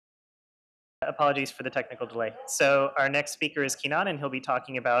Apologies for the technical delay. So our next speaker is Kinan, and he'll be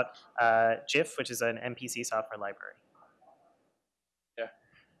talking about JIFF, which is an MPC software library. Yeah.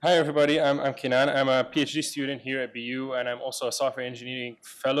 Hi, everybody. I'm Kinan. I'm a PhD student here at BU, and I'm also a software engineering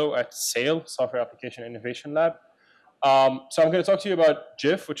fellow at SAIL, Software Application Innovation Lab. So I'm going to talk to you about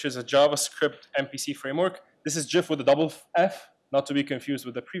JIFF, which is a JavaScript MPC framework. This is JIFF with a double F, not to be confused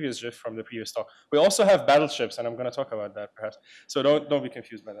with the previous JIFF from the previous talk. We also have battleships, and I'm going to talk about that perhaps. So don't be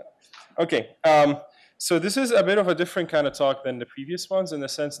confused by that. Okay. So this is a bit of a different kind of talk than the previous ones in the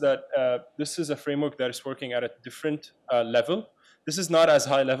sense that this is a framework that is working at a different level. This is not as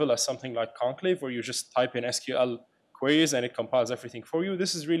high level as something like Conclave, where you just type in SQL queries and it compiles everything for you.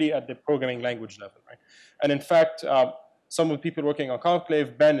 This is really at the programming language level, right? And in fact, some of the people working on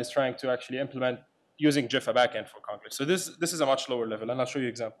Conclave, Ben is trying to actually implement using JIFF a backend for Conclave. So this is a much lower level, and I'll show you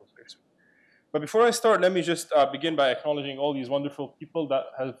examples very soon. But before I start, let me just begin by acknowledging all these wonderful people that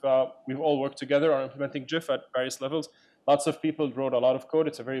we've all worked together on implementing JIFF at various levels. Lots of people wrote a lot of code.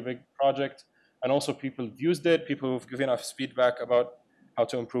 It's a very big project. And also people have used it, people who've given us feedback about how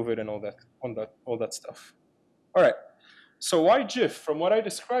to improve it and all that stuff. All right. So why JIFF? From what I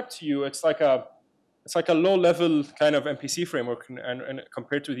described to you, it's like a low-level kind of MPC framework, and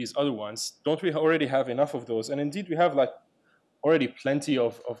compared to these other ones, don't we already have enough of those? And indeed, we have like already plenty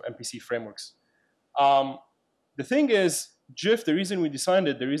of MPC frameworks. The thing is, JIFF, the reason we designed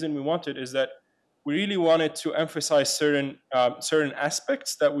it, the reason we want it, is that we really wanted to emphasize certain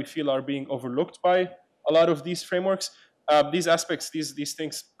aspects that we feel are being overlooked by a lot of these frameworks. These aspects, these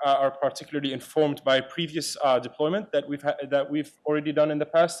things are particularly informed by previous deployment that we've already done in the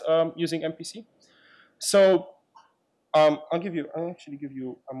past using MPC. So I'll actually give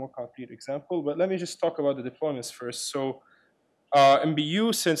you a more concrete example, but let me just talk about the deployments first. So in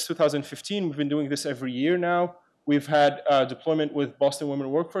BU since 2015, we've been doing this every year now. We've had deployment with Boston Women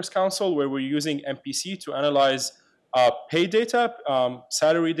Workforce Council, where we're using MPC to analyze pay data,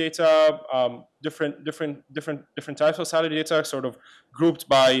 salary data, different types of salary data, sort of grouped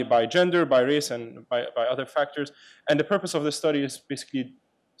by gender, by race, and by other factors. And the purpose of the study is basically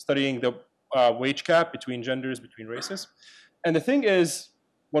studying the wage gap between genders, between races. And the thing is,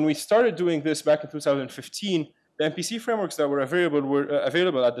 when we started doing this back in 2015, the MPC frameworks that were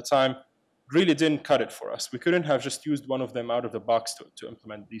available at the time really didn't cut it for us. We couldn't have just used one of them out of the box to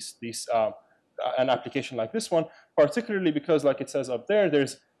implement an application like this one, particularly because, like it says up there,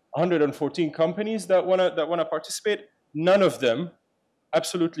 there's 114 companies that wanna participate. None of them,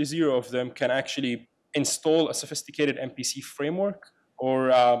 absolutely zero of them, can actually install a sophisticated MPC framework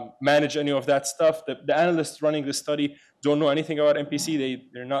or manage any of that stuff. The analysts running the study don't know anything about MPC.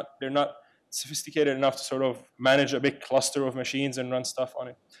 They're not sophisticated enough to sort of manage a big cluster of machines and run stuff on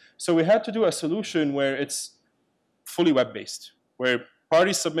it. So we had to do a solution where it's fully web-based, where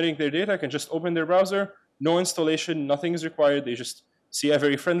parties submitting their data can just open their browser, no installation, nothing is required. They just see a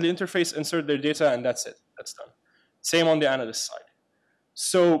very friendly interface, insert their data, and that's it. That's done. Same on the analyst side.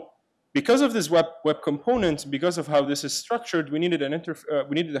 So because of this web component, because of how this is structured, we needed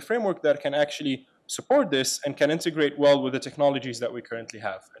a framework that can actually support this and can integrate well with the technologies that we currently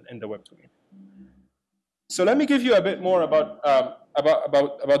have in the web domain. So let me give you a bit more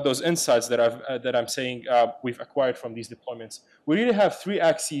about those insights that I'm saying we've acquired from these deployments. We really have three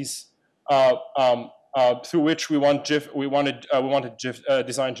axes through which we wanted JIFF,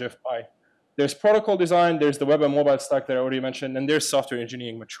 design JIFF by. There's protocol design, there's the web and mobile stack that I already mentioned, and there's software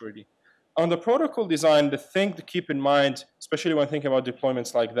engineering maturity. On the protocol design, the thing to keep in mind, especially when thinking about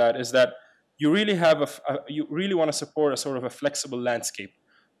deployments like that, is that you really want to support a sort of a flexible landscape.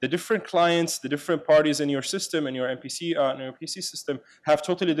 The different clients, the different parties in your system, in your MPC system, have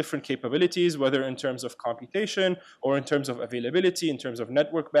totally different capabilities, whether in terms of computation or in terms of availability, in terms of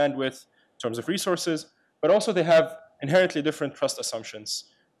network bandwidth, in terms of resources, but also they have inherently different trust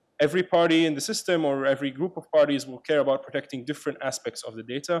assumptions. Every party in the system or every group of parties will care about protecting different aspects of the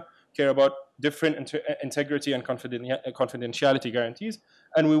data, care about different integrity and confidentiality guarantees,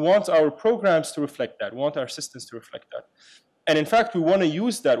 and we want our programs to reflect that. We want our systems to reflect that. And in fact, we want to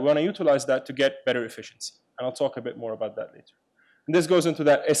use that, we want to utilize that to get better efficiency. And I'll talk a bit more about that later. And this goes into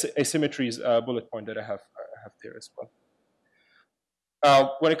that asymmetries bullet point that I have there as well.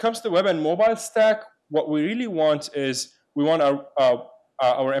 When it comes to web and mobile stack, what we really want is we want our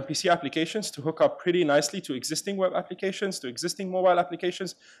MPC applications to hook up pretty nicely to existing web applications, to existing mobile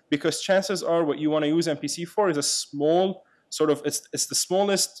applications, because chances are what you want to use MPC for is a small sort of, it's the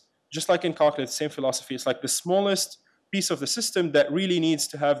smallest, just like in Conclave, same philosophy, it's like the smallest piece of the system that really needs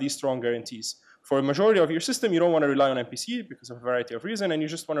to have these strong guarantees. For a majority of your system, you don't want to rely on MPC because of a variety of reasons, and you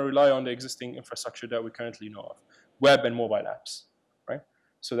just want to rely on the existing infrastructure that we currently know of, web and mobile apps, right?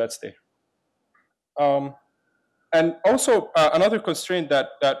 So that's there. And also another constraint that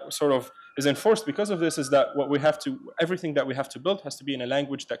sort of is enforced because of this is that everything that we have to build has to be in a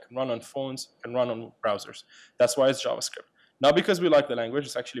language that can run on phones, can run on browsers. That's why it's JavaScript. Not because we like the language,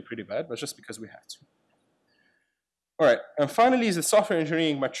 it's actually pretty bad, but just because we have to. All right, and finally is the software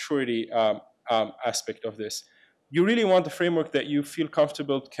engineering maturity aspect of this. You really want the framework that you feel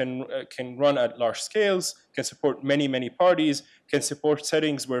comfortable can run at large scales, can support many parties, can support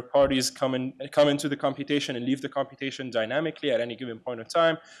settings where parties come into the computation and leave the computation dynamically at any given point of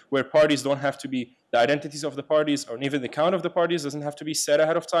time, where parties don't have to be the identities of the parties or even the count of the parties doesn't have to be set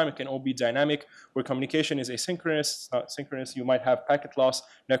ahead of time. It can all be dynamic, where communication is asynchronous, not synchronous. You might have packet loss,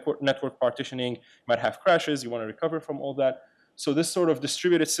 network partitioning, you might have crashes. You want to recover from all that. So this sort of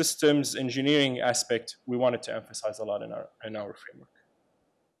distributed systems engineering aspect, we wanted to emphasize a lot in our framework.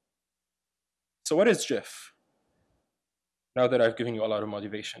 So what is JIFF? Now that I've given you a lot of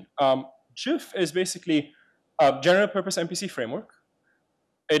motivation. JIFF is basically a general purpose MPC framework.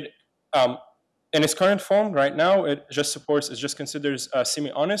 It, in its current form right now, it just considers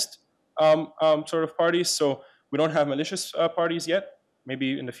semi-honest sort of parties. So we don't have malicious parties yet.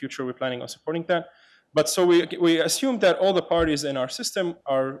 Maybe in the future we're planning on supporting that. But so we assume that all the parties in our system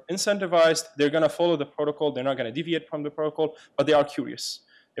are incentivized. They're going to follow the protocol. They're not going to deviate from the protocol, but they are curious.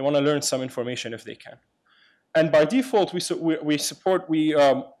 They want to learn some information if they can. And by default, we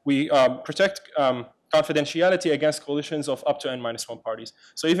protect confidentiality against collisions of up to n-1 parties.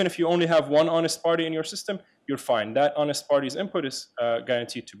 So even if you only have one honest party in your system, you're fine. That honest party's input is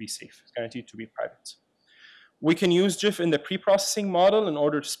guaranteed to be safe. It's guaranteed to be private. We can use JIFF in the pre-processing model in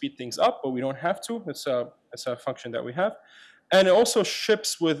order to speed things up, but we don't have to. It's a function that we have. And it also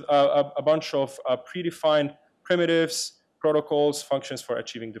ships with a bunch of predefined primitives, protocols, functions for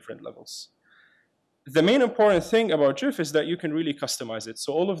achieving different levels. The main important thing about JIFF is that you can really customize it.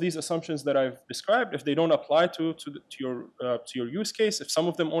 So all of these assumptions that I've described, if they don't apply to your use case, if some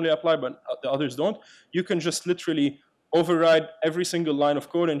of them only apply but the others don't, you can just literally override every single line of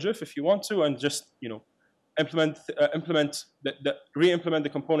code in JIFF if you want to, and just re-implement the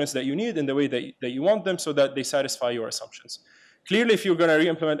components that you need in the way that you want them so that they satisfy your assumptions. Clearly, if you're going to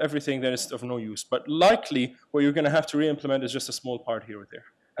re-implement everything, then it's of no use. But likely, what you're going to have to re-implement is just a small part here or there.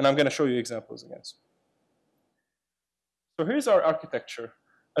 And I'm going to show you examples again. So here's our architecture.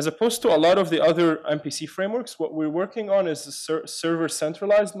 As opposed to a lot of the other MPC frameworks, what we're working on is a server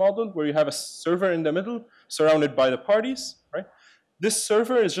centralized model where you have a server in the middle surrounded by the parties, right? This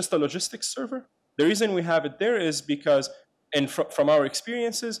server is just a logistics server. The reason we have it there is because, from our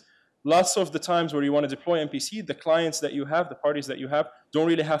experiences, lots of the times where you want to deploy MPC, the clients that you have, the parties that you have, don't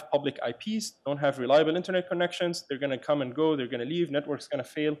really have public IPs, don't have reliable internet connections. They're going to come and go. They're going to leave. Network's going to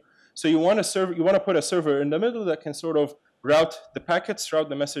fail. So you want to put a server in the middle that can sort of route the packets, route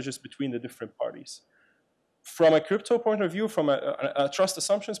the messages between the different parties. From a crypto point of view, from a trust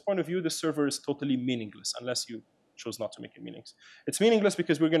assumptions point of view, the server is totally meaningless unless you chose not to make it meaningless. It's meaningless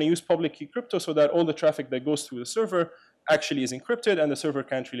because we're going to use public key crypto so that all the traffic that goes through the server actually is encrypted and the server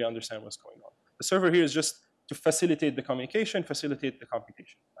can't really understand what's going on. The server here is just to facilitate the communication, facilitate the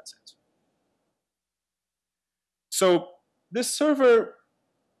computation. That's it. So this server,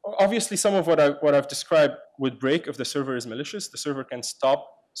 obviously some of what I've described would break if the server is malicious. The server can stop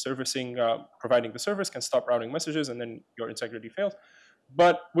servicing, providing the service, can stop routing messages, and then your integrity fails.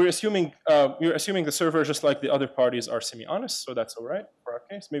 But we're assuming the server, just like the other parties, are semi-honest, so that's all right for our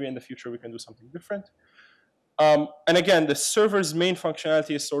case. Maybe in the future we can do something different. And again, the server's main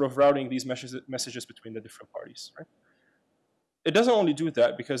functionality is sort of routing these messages between the different parties, right? It doesn't only do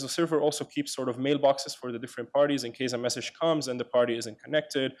that, because the server also keeps sort of mailboxes for the different parties in case a message comes and the party isn't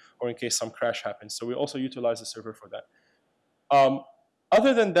connected, or in case some crash happens. So we also utilize the server for that.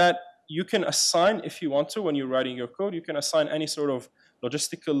 Other than that, you can assign, if you want to, when you're writing your code, you can assign any sort of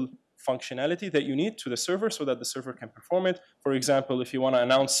logistical functionality that you need to the server so that the server can perform it. For example, if you want to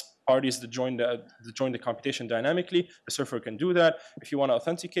announce parties to join the computation dynamically, the server can do that. If you want to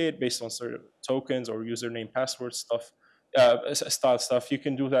authenticate based on sort of tokens or username, password stuff, style stuff, you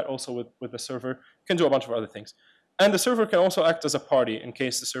can do that also with the server. You can do a bunch of other things. And the server can also act as a party in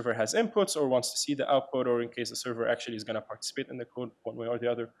case the server has inputs or wants to see the output, or in case the server actually is going to participate in the code one way or the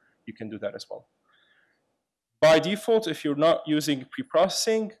other, you can do that as well. By default, if you're not using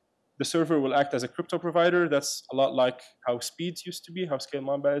pre-processing, the server will act as a crypto provider. That's a lot like how speeds used to be, how scale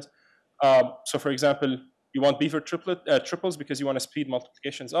Mamba is. So for example, you want beaver triples because you want to speed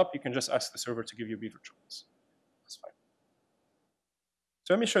multiplications up, you can just ask the server to give you beaver triples. That's fine.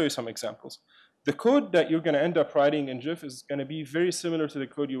 So let me show you some examples. The code that you're going to end up writing in JIFF is going to be very similar to the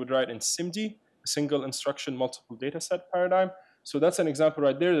code you would write in SIMD, a single instruction multiple data set paradigm. So that's an example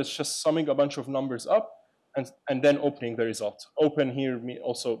right there that's just summing a bunch of numbers up and then opening the result. Open here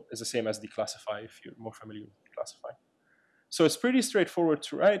also is the same as declassify if you're more familiar with declassify. So it's pretty straightforward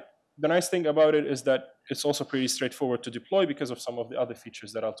to write. The nice thing about it is that it's also pretty straightforward to deploy because of some of the other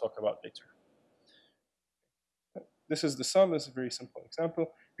features that I'll talk about later. This is the sum. This is a very simple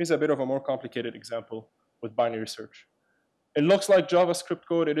example. Here's a bit of a more complicated example with binary search. It looks like JavaScript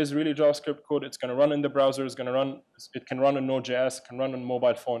code. It is really JavaScript code. It's going to run in the browser. It can run on Node.js. It can run on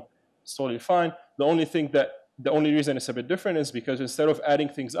mobile phone. It's totally fine. The only reason it's a bit different is because instead of adding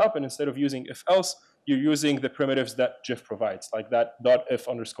things up and instead of using if else, you're using the primitives that JIFF provides, like that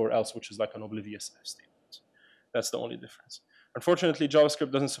 .if_else, which is like an oblivious if statement. That's the only difference. Unfortunately,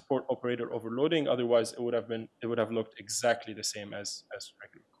 JavaScript doesn't support operator overloading. Otherwise, it would have looked exactly the same as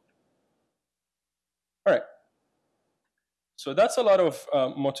regular code. All right. So that's a lot of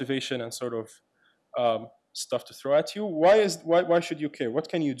motivation and sort of stuff to throw at you. Why should you care? What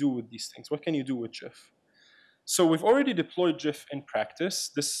can you do with these things? What can you do with JIFF? So we've already deployed JIFF in practice.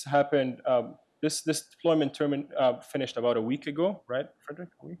 This happened. This deployment finished about a week ago, right, Frederick?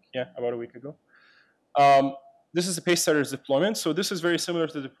 A week? Yeah, about a week ago. This is a pace setters deployment. So this is very similar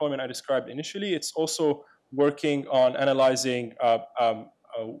to the deployment I described initially. It's also working on analyzing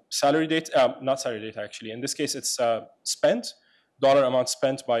salary data, not salary data actually. In this case, it's dollar amount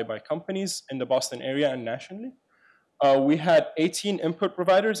spent by companies in the Boston area and nationally. We had 18 input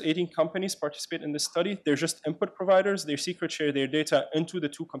providers, 18 companies participate in this study. They're just input providers. They secret share their data into the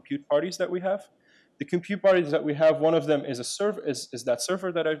 2 compute parties that we have. The compute parties that we have, one of them is that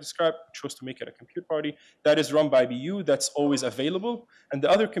server that I described. We chose to make it a compute party. That is run by BU. That's always available. And the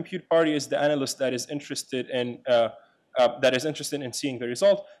other compute party is the analyst that is interested in seeing the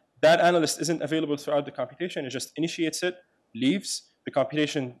result. That analyst isn't available throughout the computation. It just initiates it, leaves. The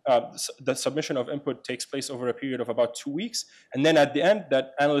computation, the submission of input takes place over a period of about 2 weeks. And then at the end,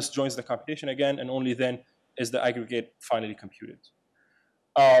 that analyst joins the computation again, and only then is the aggregate finally computed.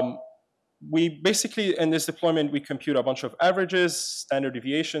 We basically, in this deployment, we compute a bunch of averages, standard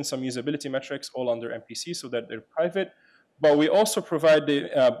deviation, some usability metrics, all under MPC so that they're private. But we also provide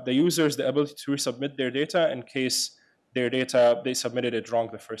the users the ability to resubmit their data in case their data, they submitted it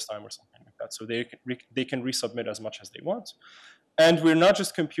wrong the first time or something like that. So they can resubmit as much as they want. And we're not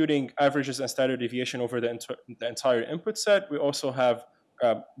just computing averages and standard deviation over the entire input set. We also have,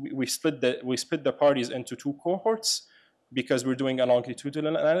 we split the parties into 2 cohorts because we're doing a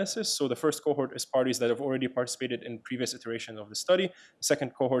longitudinal analysis. So the first cohort is parties that have already participated in previous iterations of the study. The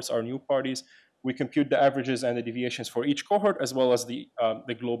second cohorts are new parties. We compute the averages and the deviations for each cohort, as well as the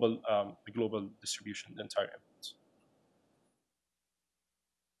global distribution, the entire inputs.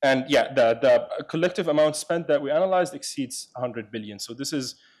 And yeah, the collective amount spent that we analyzed exceeds 100 billion. So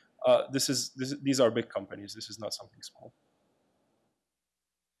these are big companies. This is not something small.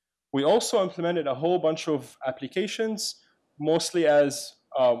 We also implemented a whole bunch of applications, mostly as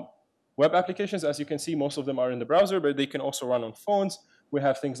web applications. As you can see, most of them are in the browser, but they can also run on phones. We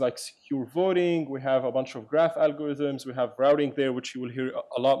have things like secure voting. We have a bunch of graph algorithms. We have routing there, which you will hear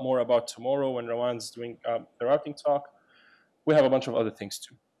a lot more about tomorrow when Rawan's doing the routing talk. We have a bunch of other things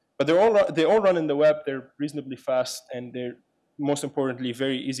too. But they all run in the web. They're reasonably fast, and they're, most importantly,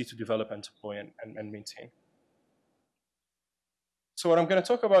 very easy to develop and deploy and maintain. So what I'm going to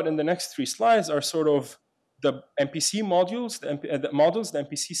talk about in the next 3 slides are sort of the MPC modules, the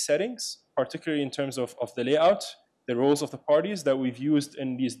MPC settings, particularly in terms of the layout, the roles of the parties that we've used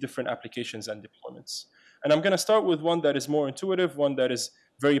in these different applications and deployments. And I'm going to start with one that is more intuitive, one that is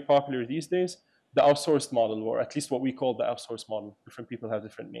very popular these days, the outsourced model, or at least what we call the outsourced model. Different people have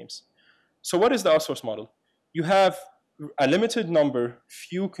different names. So what is the outsourced model? You have a limited number,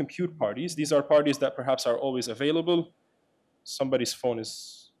 few compute parties. These are parties that perhaps are always available. Somebody's phone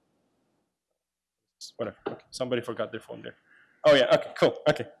is, whatever, okay. Somebody forgot their phone there. Oh yeah, okay, cool,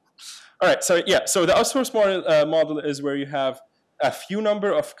 okay. All right, so yeah, so the outsourced model is where you have a few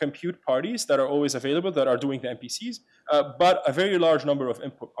number of compute parties that are always available that are doing the MPCs, but a very large number of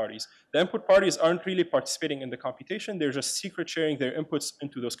input parties. The input parties aren't really participating in the computation, they're just secret sharing their inputs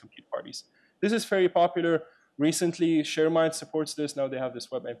into those compute parties. This is very popular. Recently, ShareMind supports this. Now they have this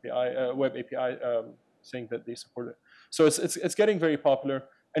web API thing that they support it. So it's getting very popular,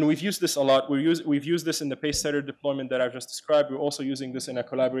 and we've used this a lot. We've used this in the pace setter deployment that I've just described. We're also using this in a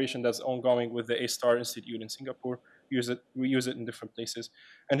collaboration that's ongoing with the A-Star Institute in Singapore. We use it in different places.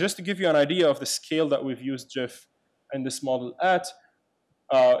 And just to give you an idea of the scale that we've used JIFF and this model at,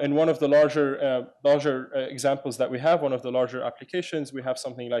 in one of the larger examples that we have, one of the larger applications, we have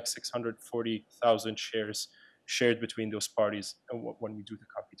something like 640,000 shares shared between those parties when we do the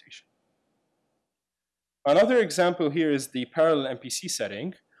computation. Another example here is the parallel MPC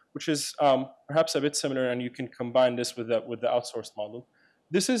setting, which is perhaps a bit similar, and you can combine this with the outsourced model.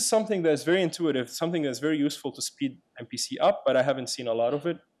 This is something that's very intuitive, something that's very useful to speed MPC up, but I haven't seen a lot of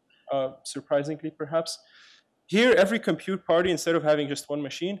it, surprisingly perhaps. Here, every compute party, instead of having just one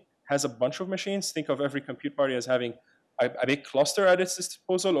machine, has a bunch of machines. Think of every compute party as having a big cluster at its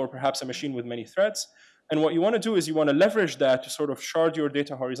disposal, or perhaps a machine with many threads. And what you want to do is you want to leverage that to sort of shard your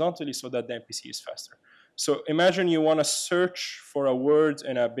data horizontally so that the MPC is faster. So imagine you want to search for a word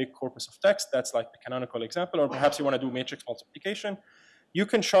in a big corpus of text. That's like the canonical example. Or perhaps you want to do matrix multiplication. You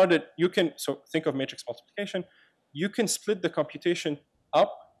can shard it. So think of matrix multiplication. You can split the computation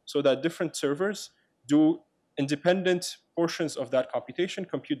up so that different servers do independent portions of that computation,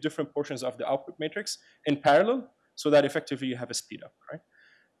 compute different portions of the output matrix in parallel, so that effectively you have a speed up, right?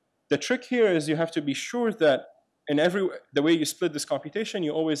 The trick here is you have to be sure that in the way you split this computation,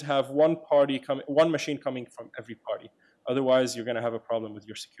 you always have one machine coming from every party. Otherwise, you're going to have a problem with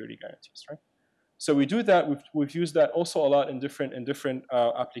your security guarantees, right? So we do that. We've used that also a lot in different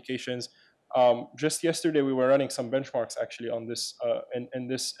applications. Just yesterday, we were running some benchmarks actually on this in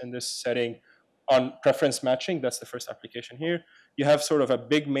this setting on preference matching. That's the first application here. You have sort of a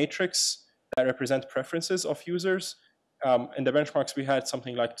big matrix that represents preferences of users. In the benchmarks, we had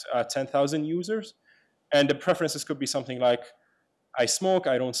something like 10,000 users. And the preferences could be something like, I smoke,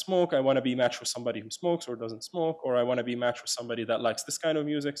 I don't smoke, I want to be matched with somebody who smokes or doesn't smoke, or I want to be matched with somebody that likes this kind of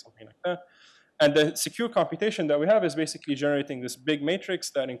music, something like that. And the secure computation that we have is basically generating this big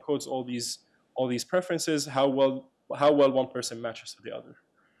matrix that encodes all these preferences, how well one person matches to the other.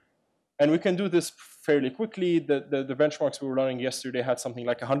 And we can do this fairly quickly. The benchmarks we were running yesterday had something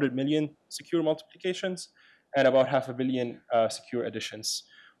like 100 million secure multiplications and about 500 million secure additions,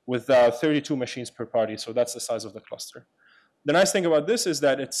 with 32 machines per party. So that's the size of the cluster. The nice thing about this is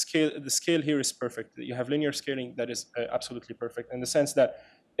that the scale here is perfect. You have linear scaling that is absolutely perfect in the sense that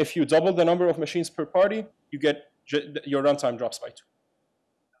if you double the number of machines per party, you get your runtime drops by 2.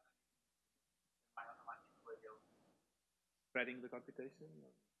 Spreading the computation?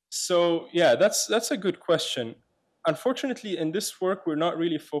 So yeah, that's a good question. Unfortunately, in this work, we're not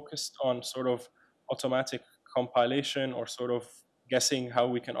really focused on sort of automatic compilation or sort of guessing how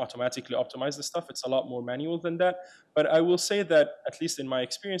we can automatically optimize the stuff. It's a lot more manual than that. But I will say that, at least in my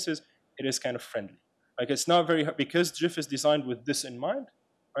experiences, it is kind of friendly. Like it's not very, because JIFF is designed with this in mind,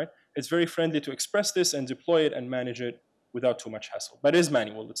 right? It's very friendly to express this and deploy it and manage it without too much hassle. But it is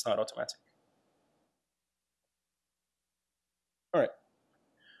manual, it's not automatic. All right.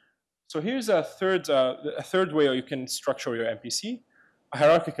 So here's a third way you can structure your MPC, a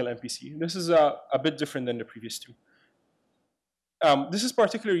hierarchical MPC. This is a bit different than the previous two. This is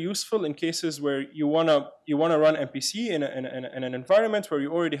particularly useful in cases where you wanna run MPC in an environment where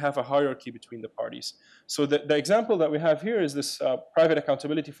you already have a hierarchy between the parties. So the example that we have here is this private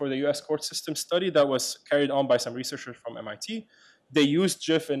accountability for the US court system study that was carried on by some researchers from MIT. They used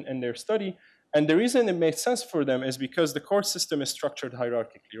JIFF in their study, and the reason it made sense for them is because the court system is structured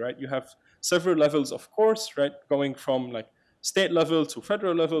hierarchically, right? You have several levels of courts, right, going from like state level to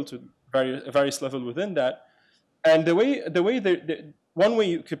federal level to various level within that. And one way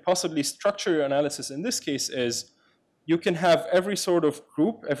you could possibly structure your analysis in this case is you can have every sort of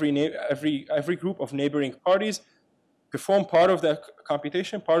group, every group of neighboring parties perform part of the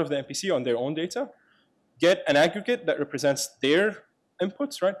computation, part of the MPC on their own data, get an aggregate that represents their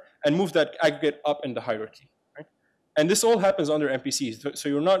inputs, right, and move that aggregate up in the hierarchy. And this all happens under MPCs, so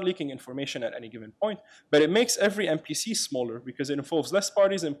you're not leaking information at any given point, but it makes every MPC smaller because it involves less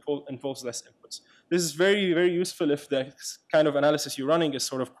parties and involves less inputs. This is very, very useful if the kind of analysis you're running is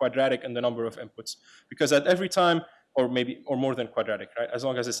sort of quadratic in the number of inputs, because at every time, or more than quadratic, right, as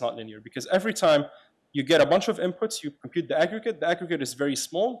long as it's not linear, because every time you get a bunch of inputs, you compute the aggregate is very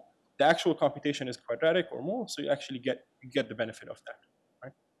small, the actual computation is quadratic or more, so you actually get the benefit of that,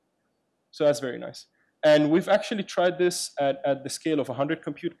 right? So that's very nice. And we've actually tried this at the scale of 100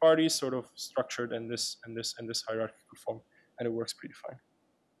 compute parties, sort of structured in this hierarchical form, and it works pretty fine.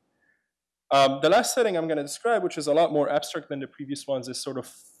 The last setting I'm going to describe, which is a lot more abstract than the previous ones, is sort of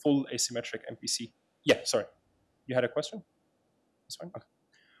full asymmetric MPC. Yeah, sorry. You had a question? That's fine.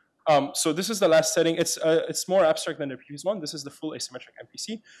 Okay. So this is the last setting. It's more abstract than the previous one. This is the full asymmetric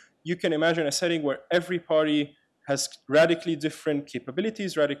MPC. You can imagine a setting where every party has radically different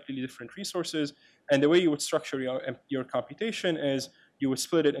capabilities, radically different resources, and the way you would structure your computation is you would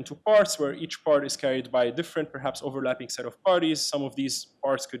split it into parts where each part is carried by a different, perhaps overlapping set of parties. Some of these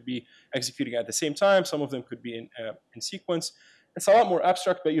parts could be executing at the same time. Some of them could be in sequence. It's a lot more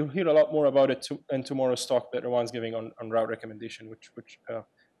abstract, but you'll hear a lot more about it in tomorrow's talk that Rawan's giving on route recommendation, which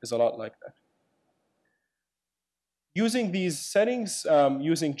is a lot like that. Using these settings,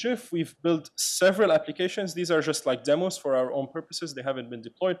 using JIFF, we've built several applications. These are just like demos for our own purposes. They haven't been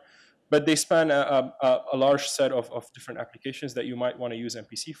deployed, but they span a large set of different applications that you might want to use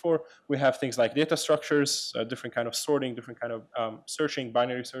MPC for. We have things like data structures, different kind of sorting, different kind of searching,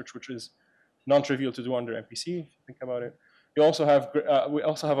 binary search, which is non-trivial to do under MPC, if you think about it. We also have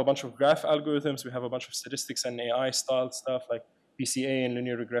a bunch of graph algorithms. We have a bunch of statistics and AI style stuff like PCA and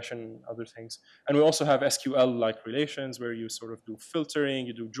linear regression and other things. And we also have SQL-like relations where you sort of do filtering,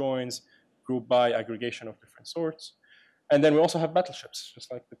 you do joins, group by, aggregation of different sorts. And then we also have battleships,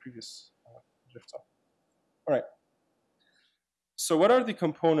 just like the previous JIFF talk. All right. So what are the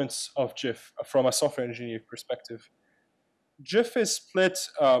components of JIFF from a software engineering perspective? JIFF is split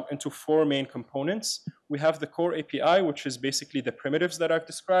into 4 main components. We have the core API, which is basically the primitives that I've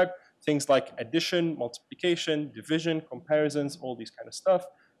described, things like addition, multiplication, division, comparisons, all these kind of stuff,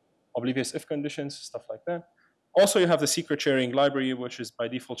 oblivious if conditions, stuff like that. Also, you have the secret sharing library, which is by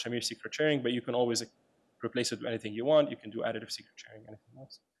default Shamir secret sharing, but you can always replace it with anything you want. You can do additive secret sharing, anything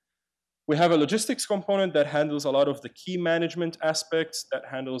else. We have a logistics component that handles a lot of the key management aspects, that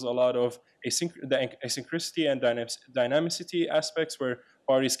handles a lot of the asynchronicity and dynamicity aspects where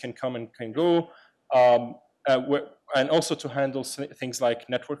parties can come and can go, and also to handle things like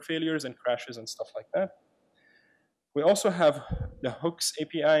network failures and crashes and stuff like that. We also have the hooks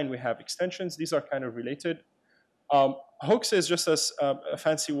API and we have extensions. These are kind of related. Hooks is just a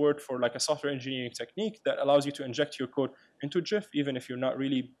fancy word for like a software engineering technique that allows you to inject your code into JIFF, even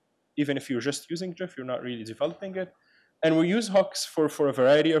if you're just using JIFF, you're not really developing it. And we use hooks for a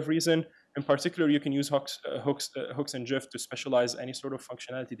variety of reasons. In particular, you can use hooks in JIFF to specialize any sort of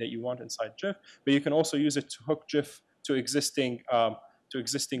functionality that you want inside JIFF, but you can also use it to hook JIFF to existing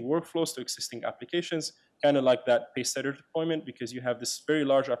workflows, to existing applications, kind of like that pacesetter deployment, because you have this very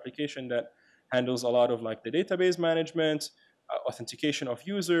large application that handles a lot of like the database management, authentication of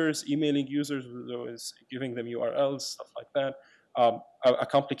users, emailing users, giving them URLs, stuff like that. A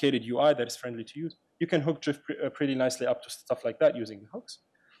complicated UI that is friendly to use. You can hook JIFF pretty nicely up to stuff like that using the hooks.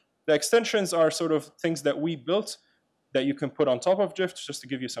 The extensions are sort of things that we built that you can put on top of JIFF just to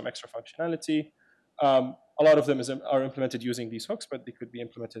give you some extra functionality. A lot of them are implemented using these hooks, but they could be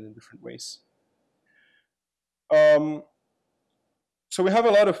implemented in different ways. So we have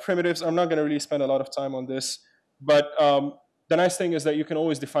a lot of primitives. I'm not going to really spend a lot of time on this, but the nice thing is that you can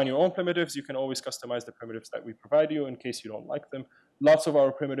always define your own primitives. You can always customize the primitives that we provide you in case you don't like them. Lots of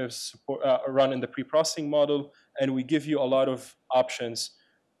our primitives run in the pre-processing model, and we give you a lot of options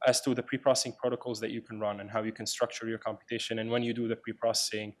as to the pre-processing protocols that you can run and how you can structure your computation. And when you do the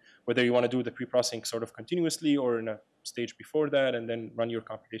pre-processing, whether you want to do the pre-processing sort of continuously or in a stage before that and then run your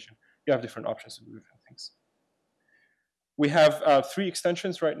computation, you have different options to do different things. We have 3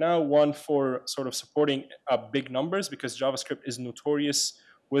 extensions right now, one for sort of supporting big numbers, because JavaScript is notorious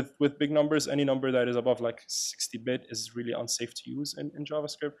with big numbers. Any number that is above like 60-bit is really unsafe to use in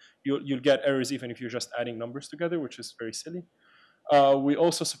JavaScript. You'll get errors even if you're just adding numbers together, which is very silly. We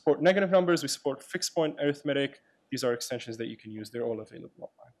also support negative numbers. We support fixed point arithmetic. These are extensions that you can use. They're all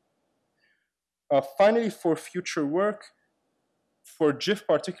available online. Finally, for future work, for JIFF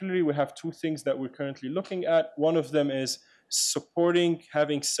particularly, we have 2 things that we're currently looking at. One of them is supporting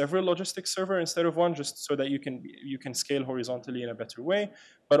having several logistics servers instead of one, just so that you can scale horizontally in a better way,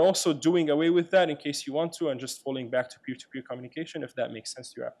 but also doing away with that in case you want to and just falling back to peer-to-peer communication if that makes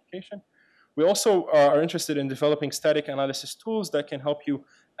sense to your application. We also are interested in developing static analysis tools that can help you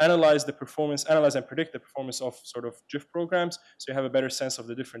analyze and predict the performance of sort of JIFF programs, so you have a better sense of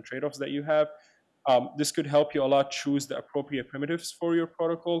the different trade-offs that you have. This could help you a lot choose the appropriate primitives for your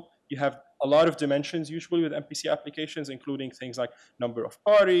protocol. You have a lot of dimensions usually with MPC applications, including things like number of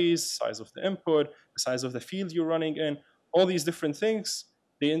parties, size of the input, the size of the field you're running in, all these different things.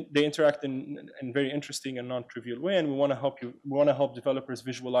 They interact in a very interesting and non-trivial way, and we want to help developers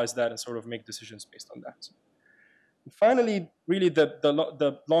visualize that and sort of make decisions based on that. And finally, really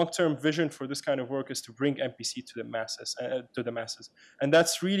the long-term vision for this kind of work is to bring MPC to the masses, and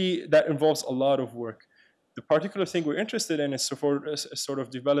that involves a lot of work. The particular thing we're interested in is sort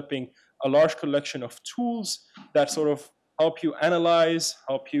of developing a large collection of tools that sort of help you analyze,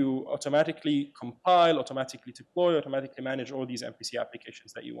 help you automatically compile, automatically deploy, automatically manage all these MPC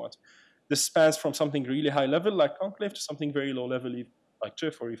applications that you want. This spans from something really high level like Conclave to something very low level like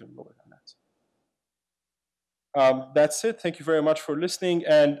JIFF or even lower than that. That's it. Thank you very much for listening.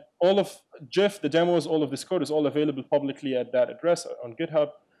 And all of JIFF, the demos, all of this code is all available publicly at that address on GitHub.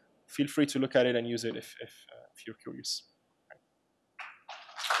 Feel free to look at it and use it if you're curious.